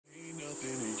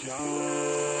What's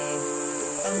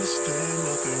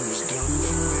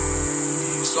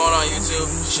going on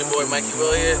YouTube? It's your boy Mikey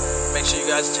Will here. Make sure you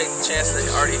guys take the chance that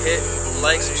you already hit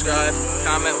like, subscribe,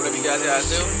 comment, whatever you guys gotta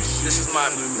do. This is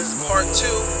part 2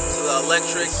 to the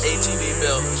electric ATV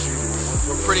build.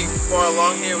 We're pretty far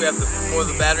along here. We have more of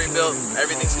the battery built.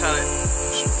 Everything's kind of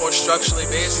more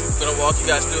structurally based. I'm gonna walk you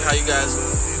guys through how you guys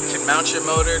can mount your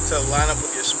motor to line up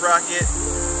with your sprocket.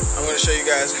 I'm going to show you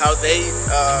guys how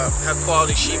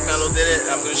quality sheet metal did it.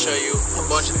 I'm going to show you a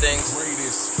bunch of things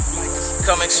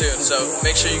coming soon. So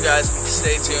make sure you guys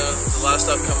stay tuned. There's a lot of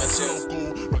stuff coming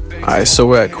soon. Alright, so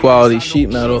we're at Quality Sheet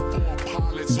Metal.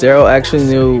 Daryl actually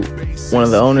knew one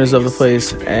of the owners of the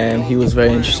place, and he was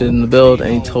very interested in the build,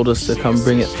 and he told us to come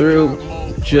bring it through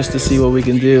just to see what we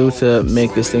can do to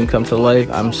make this thing come to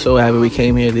life. I'm so happy we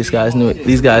came here. These guys knew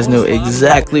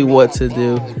exactly what to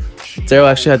do. Daryl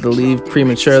actually had to leave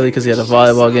prematurely because he had a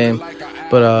volleyball game,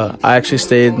 but I actually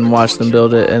stayed and watched them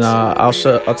build it, and I'll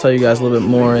tell you guys a little bit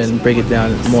more and break it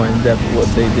down more in depth what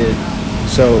they did.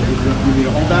 So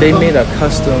they made a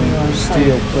custom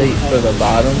steel plate for the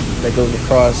bottom that goes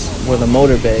across where the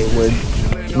motor bay would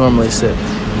normally sit.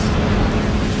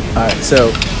 Alright,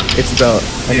 so it's about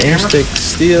an inch thick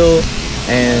steel,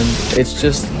 and it's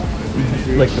just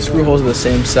like the screw holes are the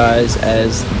same size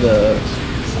as the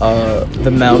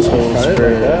mount holes for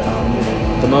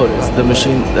the motors. The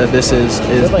machine that this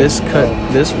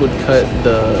would cut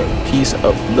the piece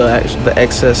of the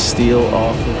excess steel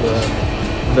off of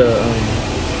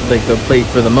the plate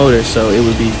for the motor, so it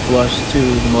would be flush to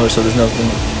the motor, so there's nothing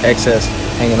excess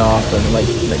hanging off and like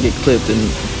get clipped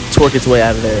and torque its way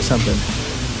out of there or something.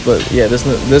 But yeah, this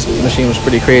machine was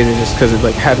pretty crazy just because it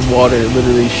like had water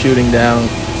literally shooting down,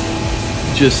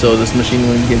 just so this machine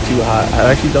wouldn't get too hot.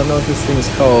 I actually don't know what this thing is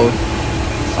called,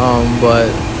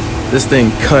 but this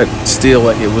thing cut steel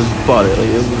like it was butter. Like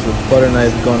it was a butter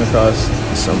knife going across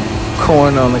some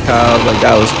corn on the cob. Like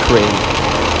that was crazy.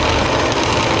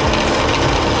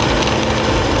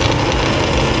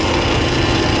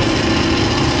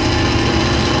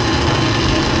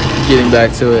 Getting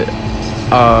back to it,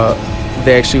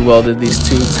 they actually welded these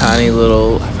two tiny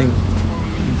little, I think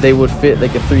they would fit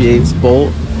like a 3/8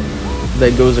 bolt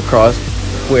that goes across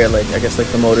where like I guess like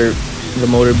the motor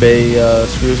bay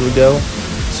screws would go.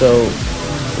 So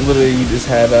literally you just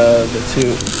had the two,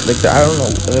 like I don't know,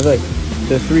 they're like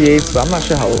they're 3/8, but I'm not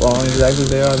sure how long exactly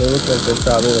they are. They look like they're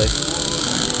probably like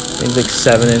maybe like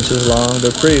 7 inches long.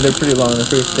 They're pretty long. They're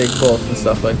pretty thick bolts and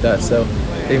stuff like that. So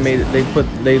they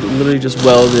literally just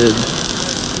welded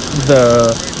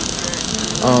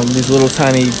these little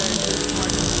tiny,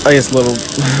 I guess little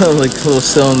like little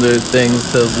cylinder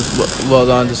things to just weld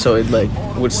on, just so it like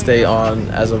would stay on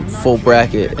as a full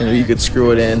bracket, and you could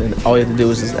screw it in, and all you have to do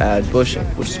is just add bushing,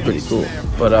 which is pretty cool.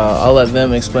 But I'll let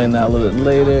them explain that a little bit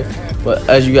later. But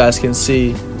as you guys can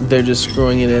see, they're just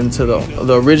screwing it into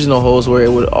the original holes where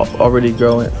it would already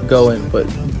go in. But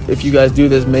if you guys do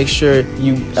this, make sure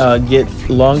you get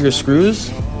longer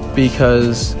screws,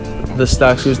 because the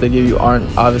stock screws they give you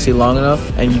aren't obviously long enough,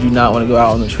 and you do not want to go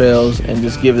out on the trails and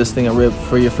just give this thing a rip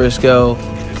for your first go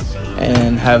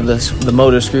and have the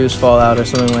motor screws fall out or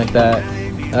something like that.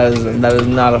 That is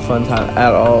not a fun time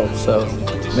at all. So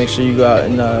make sure you go out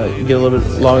and get a little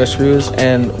bit longer screws,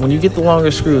 and when you get the longer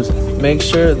screws, make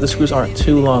sure the screws aren't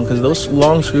too long, because those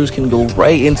long screws can go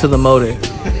right into the motor,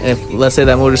 and if let's say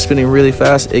that motor's spinning really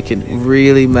fast, it can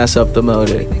really mess up the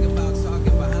motor.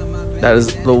 That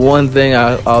is the one thing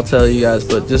I'll tell you guys.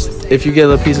 But just if you get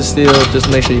a piece of steel, just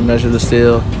make sure you measure the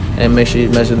steel and make sure you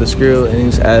measure the screw, and you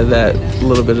just add that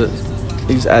little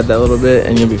bit,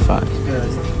 and you'll be fine.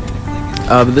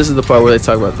 But this is the part where they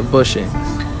talk about the bushing.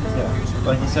 Yeah,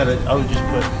 like you said, I would just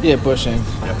put bushing.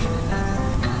 Yeah.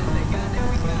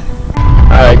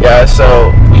 All right, guys.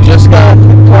 So we just got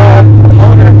the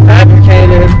motor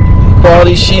fabricated,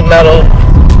 Quality Sheet Metal,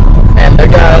 and the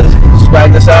guys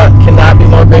swag this out. Cannot be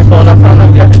more grateful enough. I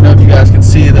don't know if you guys can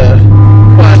see the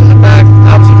quad in the back.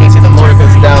 Obviously, you can't see the motor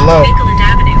because it's down low.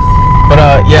 But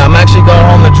yeah, I'm actually going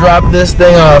home to drop this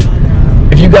thing off.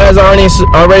 If you guys aren't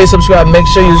already subscribed, make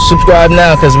sure you subscribe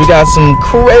now, because we got some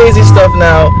crazy stuff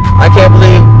now. I can't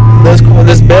believe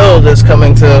this build is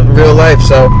coming to real life.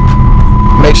 So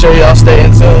make sure y'all stay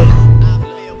in tune.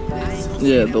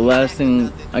 Yeah, the last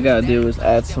thing I gotta do is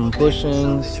add some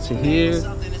bushings to here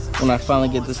when I finally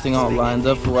get this thing all lined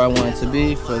up for where I want it to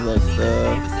be, for like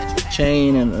the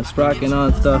chain and the sprocket and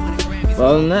all that stuff. But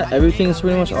other than that, everything's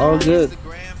pretty much all good.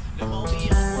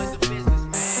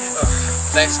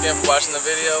 Thanks again for watching the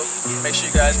video. Make sure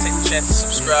you guys take the chance to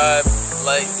subscribe,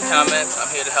 like, comment. I'm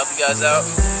here to help you guys out,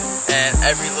 and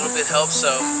every little bit helps,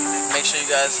 so make sure you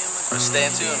guys Stay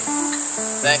in tune.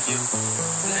 Thank you.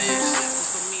 Peace.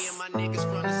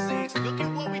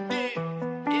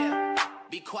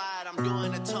 Quiet, I'm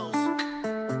doing a toast.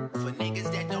 For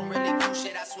niggas that don't really do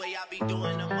shit, I swear I be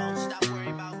doing the most.